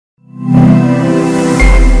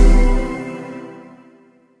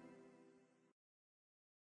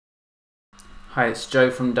Hi, it's Joe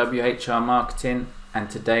from WHR Marketing, and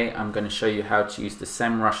today I'm going to show you how to use the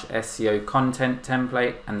Semrush SEO content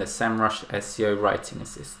template and the Semrush SEO Writing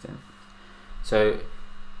Assistant. So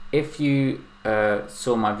if you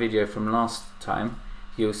saw my video from last time,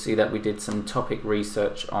 you'll see that we did some topic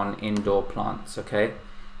research on indoor plants. Okay,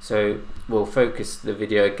 so we'll focus the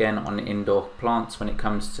video again on indoor plants when it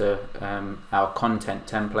comes to our content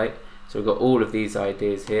template. So we've got all of these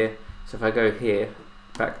ideas here. So if I go here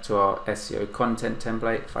back to our SEO content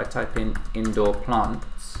template, if I type in indoor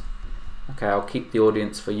plants, okay, I'll keep the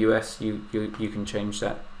audience for US. You can change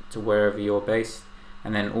that to wherever you're based,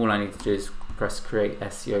 and then all I need to do is press create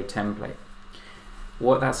SEO template.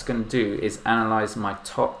 What that's going to do is analyze my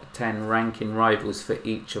top 10 ranking rivals for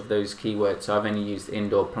each of those keywords. So I've only used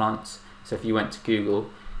indoor plants, so if you went to Google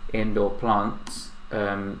indoor plants,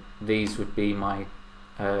 these would be my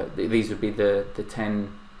the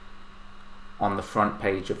 10 on the front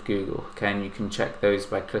page of Google. Okay, and you can check those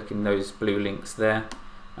by clicking those blue links there.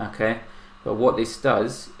 Okay, but what this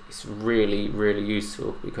does is really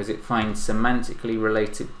useful because it finds semantically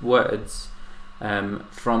related words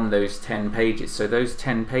from those 10 pages. So those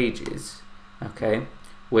 10 pages, okay,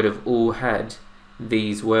 would have all had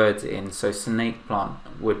these words in. So snake plant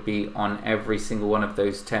would be on every single one of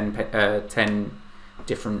those 10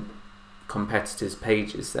 different competitors'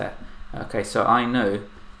 pages there. Okay, so I know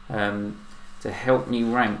to help me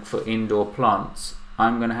rank for indoor plants,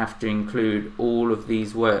 I'm going to have to include all of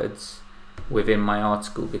these words within my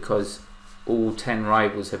article because all 10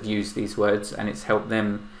 rivals have used these words and it's helped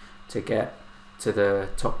them to get to the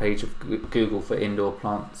top page of Google for indoor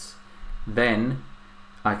plants. Then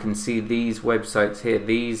I can see these websites here.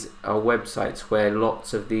 These are websites where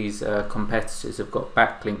lots of these competitors have got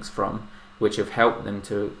backlinks from, which have helped them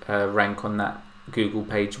to rank on that Google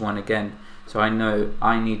page 1 again. So I know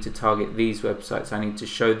I need to target these websites. I need to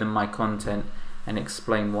show them my content and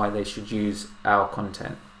explain why they should use our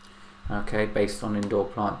content, okay, based on indoor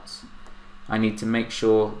plants. I need to make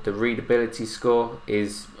sure the readability score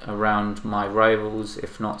is around my rivals,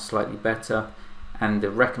 if not slightly better, and the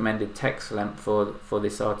recommended text length for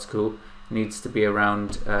this article needs to be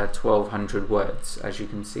around 1200 words, as you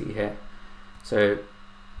can see here. So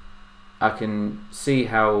I can see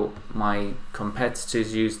how my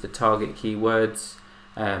competitors use the target keywords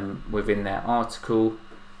within their article,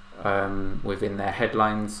 within their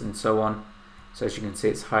headlines and so on. So as you can see,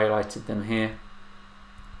 it's highlighted them here.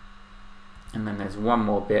 And then there's one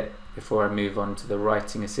more bit before I move on to the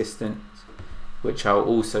Writing Assistant, which I'll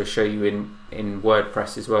also show you in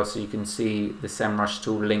WordPress as well, so you can see the Semrush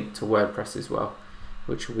tool linked to WordPress as well,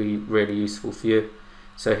 which will be really useful for you.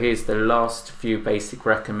 So here's the last few basic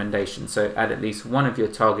recommendations. So add at least one of your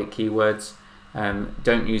target keywords.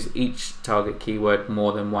 Don't use each target keyword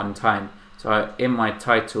more than one time. So in my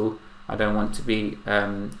title, I don't want to be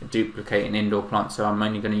duplicating indoor plants, so I'm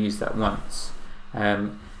only going to use that once.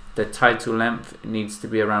 The title length needs to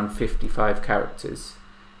be around 55 characters.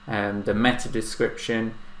 The meta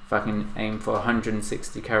description, if I can aim for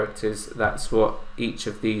 160 characters, that's what each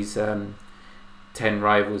of these 10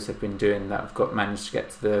 rivals have been doing that have managed to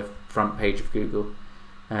get to the front page of Google.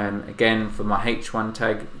 Again, for my H1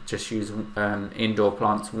 tag, just use indoor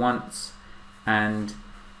plants once, and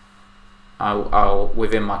I'll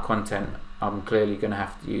within my content I'm clearly going to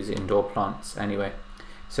have to use indoor plants anyway.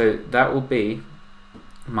 So that will be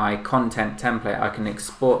my content template. I can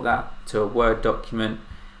export that to a Word document.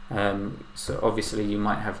 So obviously you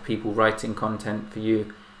might have people writing content for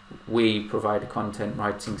you. We provide a content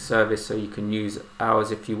writing service, so you can use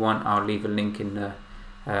ours if you want. I'll leave a link in the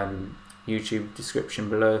YouTube description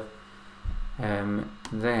below.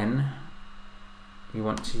 Then you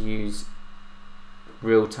want to use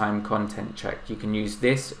real-time content check. You can use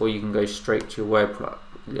this, or you can go straight to your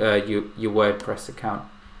WordPress account.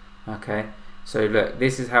 Okay, so look,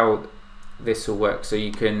 this is how this will work. So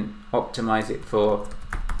you can optimize it for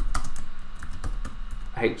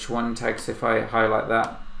H1 tags. If I highlight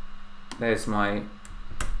that, there's my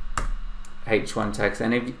H1 tags,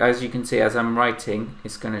 and as you can see, as I'm writing,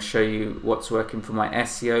 it's going to show you what's working for my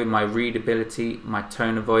SEO, my readability, my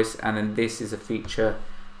tone of voice, and then this is a feature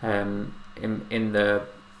in the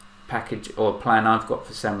package or plan I've got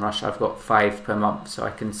for Semrush. I've got 5 per month, so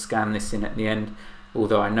I can scan this in at the end,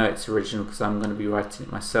 although I know it's original because I'm going to be writing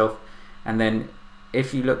it myself. And then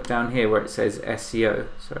if you look down here where it says SEO,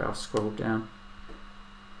 sorry, I'll scroll down,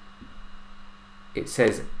 it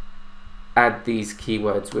says add these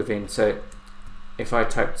keywords within. So if I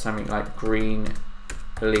type something like green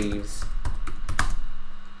leaves,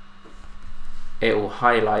 it will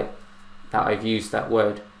highlight that I've used that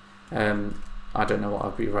word. I don't know what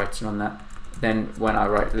I'll be writing on that. Then when I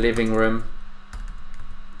write living room,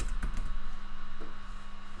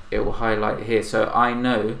 will highlight here. So I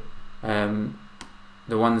know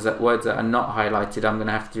the words that are not highlighted, I'm going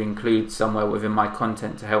to have to include somewhere within my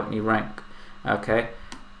content to help me rank. Okay,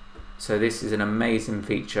 so this is an amazing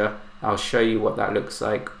feature. I'll show you what that looks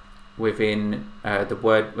like within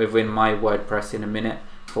within my WordPress in a minute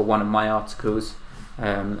for one of my articles.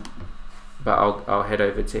 But I'll head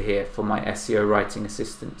over to here for my SEO Writing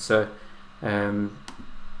Assistant. So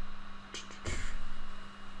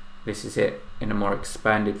this is it in a more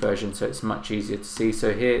expanded version, so it's much easier to see.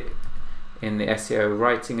 So here in the SEO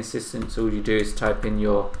Writing Assistant, all you do is type in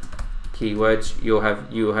your keywords. You'll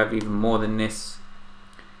have even more than this.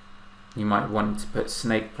 You might want to put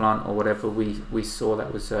snake plant or whatever we saw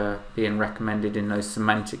that was being recommended in those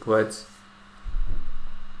semantic words.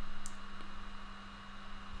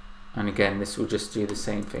 And again, this will just do the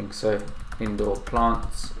same thing. So indoor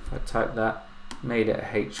plants, if I type that, made it a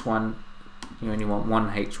H1. You only want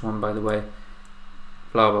one H1, by the way.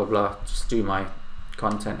 Blah blah blah. Just do my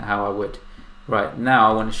content how I would. Right,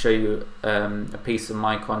 now I want to show you a piece of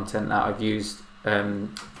my content that I've used, that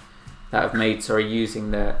I've made, sorry,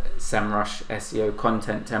 using the Semrush SEO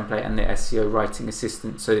content template and the SEO Writing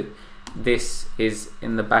Assistant. So this is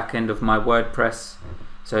in the back end of my WordPress.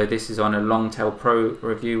 So this is on a Longtail Pro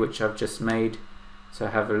review which I've just made. So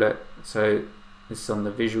have a look. So this is on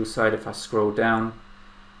the visual side. If I scroll down,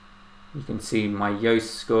 you can see my Yoast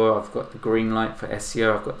score. I've got the green light for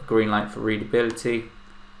SEO. I've got the green light for readability.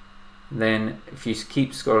 Then if you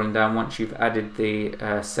keep scrolling down, once you've added the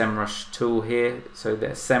Semrush tool here, so the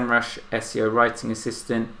Semrush SEO Writing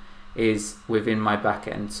Assistant is within my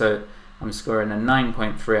backend. So I'm scoring a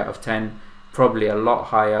 9.3 out of 10, probably a lot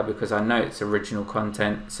higher because I know it's original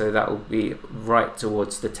content, so that will be right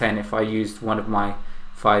towards the 10 if I used one of my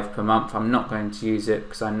 5 per month. I'm not going to use it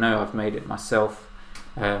because I know I've made it myself,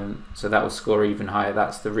 so that will score even higher.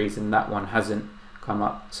 That's the reason that one hasn't come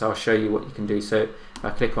up. So I'll show you what you can do. So if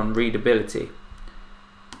I click on readability,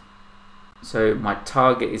 so my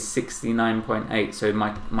target is 69.8. so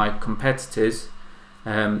my competitors,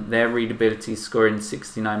 their readability is scoring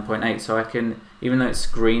 69.8. so I can, even though it's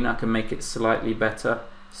green, I can make it slightly better,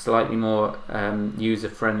 slightly more user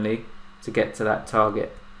friendly to get to that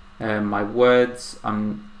target. My words,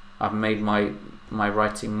 I've made my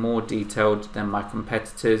writing more detailed than my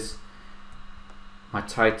competitors. My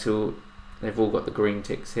title, they've all got the green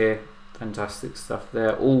ticks here. Fantastic stuff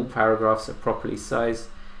there. All paragraphs are properly sized.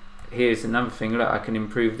 Here's another thing, look, I can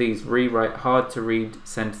improve these. Rewrite hard to read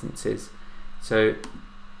sentences. So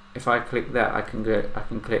if I click that, I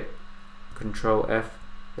can click Control F.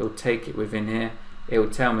 It will take it within here. It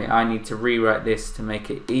will tell me I need to rewrite this to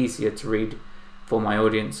make it easier to read for my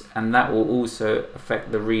audience, and that will also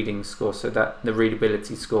affect the reading score, so that the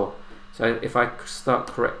readability score. So if I start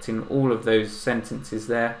correcting all of those sentences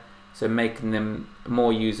there, so making them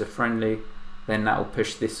more user friendly, then that will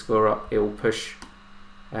push this score up. It will push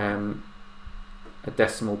a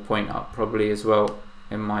decimal point up probably as well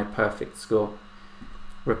in my perfect score.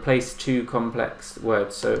 Replace 2 complex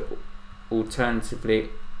words. So alternatively,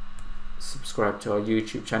 subscribe to our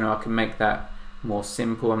YouTube channel. I can make that more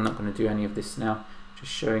simple. I'm not going to do any of this now,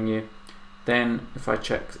 just showing you. Then if I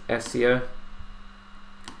check SEO,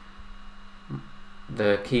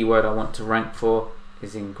 the keyword I want to rank for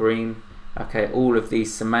is in green. Okay, all of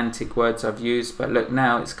these semantic words I've used, but look,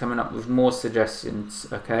 now it's coming up with more suggestions.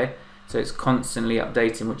 Okay, so it's constantly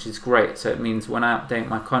updating, which is great. So it means when I update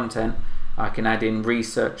my content, I can add in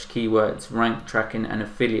research keywords, rank tracking, and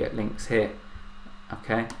affiliate links here.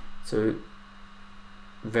 Okay, so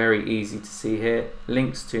very easy to see here.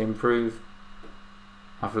 Links to improve,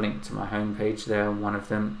 I've linked to my homepage there on one of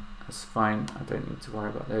them. That's fine, I don't need to worry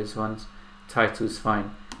about those ones. Title's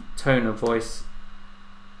fine. Tone of voice,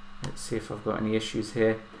 let's see if I've got any issues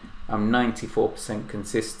here. I'm 94%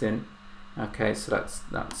 consistent. Okay, so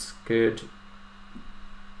that's good.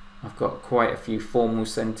 I've got quite a few formal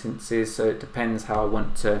sentences, so it depends how I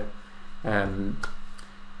want to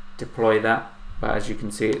deploy that. But as you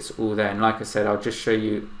can see, it's all there. And like I said, I'll just show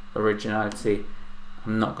you originality.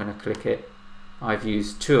 I'm not going to click it. I've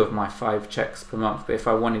used 2 of my 5 checks per month, but if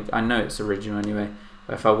I wanted, I know it's original anyway,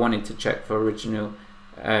 but if I wanted to check for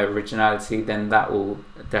originality, then that will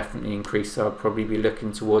definitely increase. So I'll probably be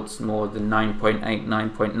looking towards more than 9.8,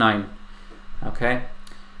 9.9. Okay,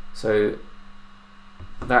 so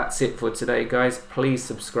that's it for today, guys. Please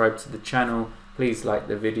subscribe to the channel, please like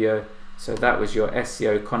the video. So that was your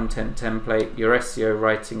SEO content template, your SEO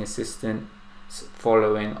writing assistant,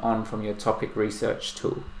 following on from your topic research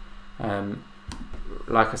tool.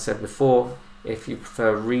 Like I said before, if you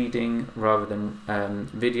prefer reading rather than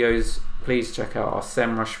videos, please check out our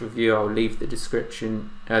Semrush review. I'll leave the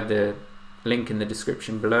description, the link in the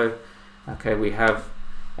description below. Okay, we have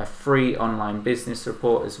a free online business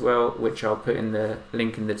report as well, which I'll put in the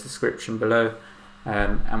link in the description below,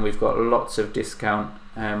 and we've got lots of discount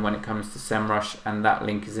when it comes to Semrush, and that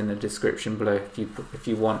link is in the description below if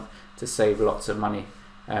you want to save lots of money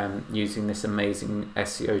using this amazing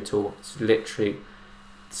SEO tool. It's literally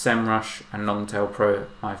Semrush and Longtail Pro,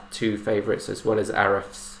 my two favorites, as well as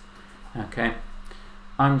Ahrefs. Okay,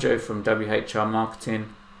 I'm Joe from WHR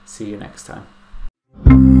Marketing. See you next time.